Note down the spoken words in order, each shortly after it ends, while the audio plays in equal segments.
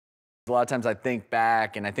A lot of times I think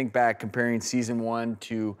back comparing season 1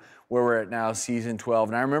 to where we're at now, season 12.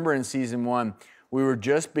 And I remember in season 1, we were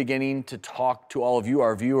just beginning to talk to all of you,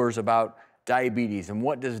 our viewers, about diabetes and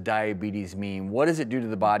what does diabetes mean? What does it do to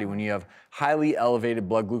the body when you have highly elevated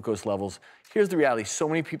blood glucose levels? Here's the reality. So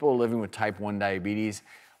many people are living with type 1 diabetes.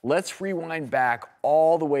 Let's rewind back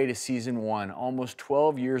all the way to season 1, almost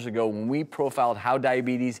 12 years ago, when we profiled how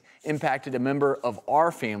diabetes impacted a member of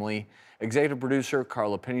our family, executive producer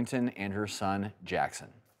Carla Pennington and her son, Jackson.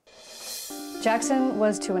 Jackson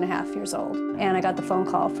was 2.5 years old, and I got the phone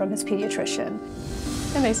call from his pediatrician.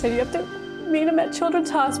 And they said, you have to meet him at Children's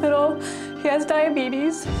Hospital. He has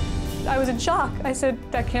diabetes. I was in shock. I said,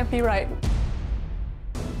 that can't be right.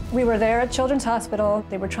 We were there at Children's Hospital.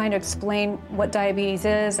 They were trying to explain what diabetes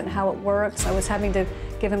is and how it works. I was having to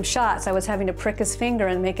give him shots. I was having to prick his finger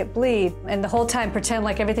and make it bleed, and the whole time pretend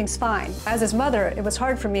like everything's fine. As his mother, it was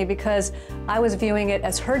hard for me because I was viewing it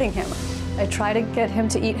as hurting him. I try to get him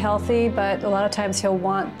to eat healthy, but a lot of times he'll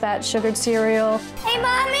want that sugared cereal. Hey,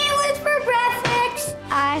 Mommy, what's for breakfast?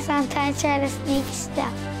 I sometimes try to sneak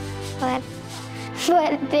stuff, but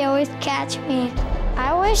they always catch me.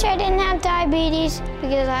 I wish I didn't have diabetes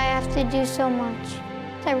because I have to do so much.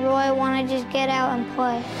 I really want to just get out and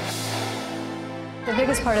play. The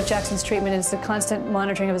biggest part of Jackson's treatment is the constant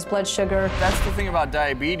monitoring of his blood sugar. That's the thing about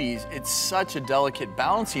diabetes. It's such a delicate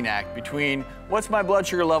balancing act between what's my blood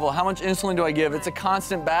sugar level, how much insulin do I give? It's a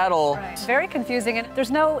constant battle. Right. Very confusing, and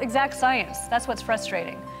there's no exact science. That's what's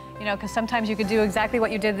frustrating. You know, because sometimes you could do exactly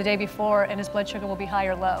what you did the day before and his blood sugar will be high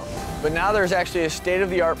or low. But now there's actually a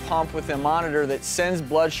state-of-the-art pump with a monitor that sends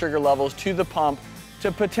blood sugar levels to the pump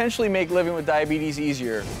to potentially make living with diabetes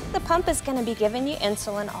easier. The pump is going to be giving you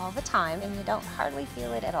insulin all the time, and you don't hardly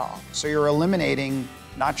feel it at all. So you're eliminating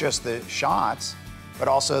not just the shots, but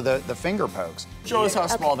also the finger pokes. Show us how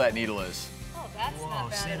small that needle is. Oh, that's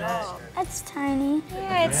not bad at all. That's tiny.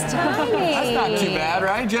 Yeah, it's tiny. That's not too bad,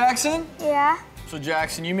 right, Jackson? Yeah. So,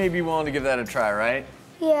 Jackson, you may be willing to give that a try, right?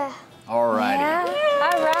 Yeah. All righty. Yeah.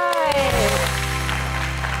 All right.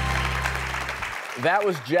 That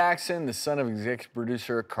was Jackson, the son of executive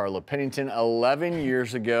producer Carla Pennington. 11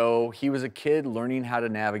 years ago, he was a kid learning how to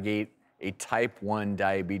navigate a type 1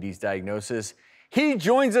 diabetes diagnosis. He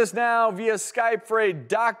joins us now via Skype for a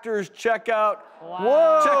doctor's checkout. Wow.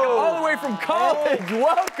 Whoa! Checkout all the way from college. Hey.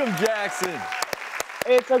 Welcome, Jackson.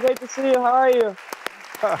 Hey, it's so great to see you. How are you?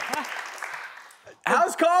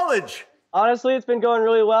 How's college? Honestly, it's been going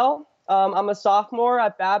really well. I'm a sophomore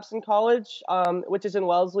at Babson College, which is in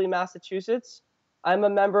Wellesley, Massachusetts. I'm a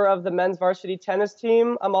member of the men's varsity tennis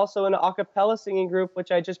team. I'm also in an a cappella singing group,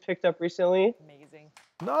 which I just picked up recently. Amazing.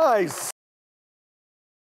 Nice.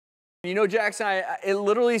 You know, Jackson, it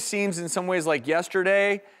literally seems in some ways like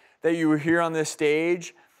yesterday that you were here on this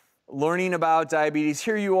stage learning about diabetes.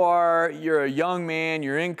 Here you are, you're a young man,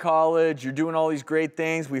 you're in college, you're doing all these great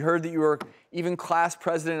things. We heard that you were even class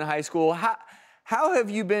president in high school. How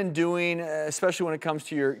have you been doing, especially when it comes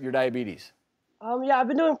to your diabetes? Yeah, I've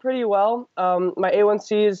been doing pretty well. My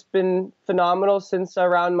A1C has been phenomenal since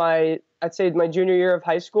around I'd say my junior year of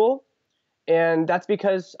high school. And that's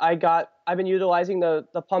because I've been utilizing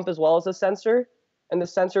the pump as well as the sensor. And the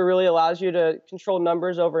sensor really allows you to control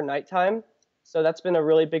numbers over nighttime. So that's been a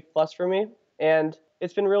really big plus for me. And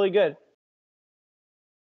it's been really good.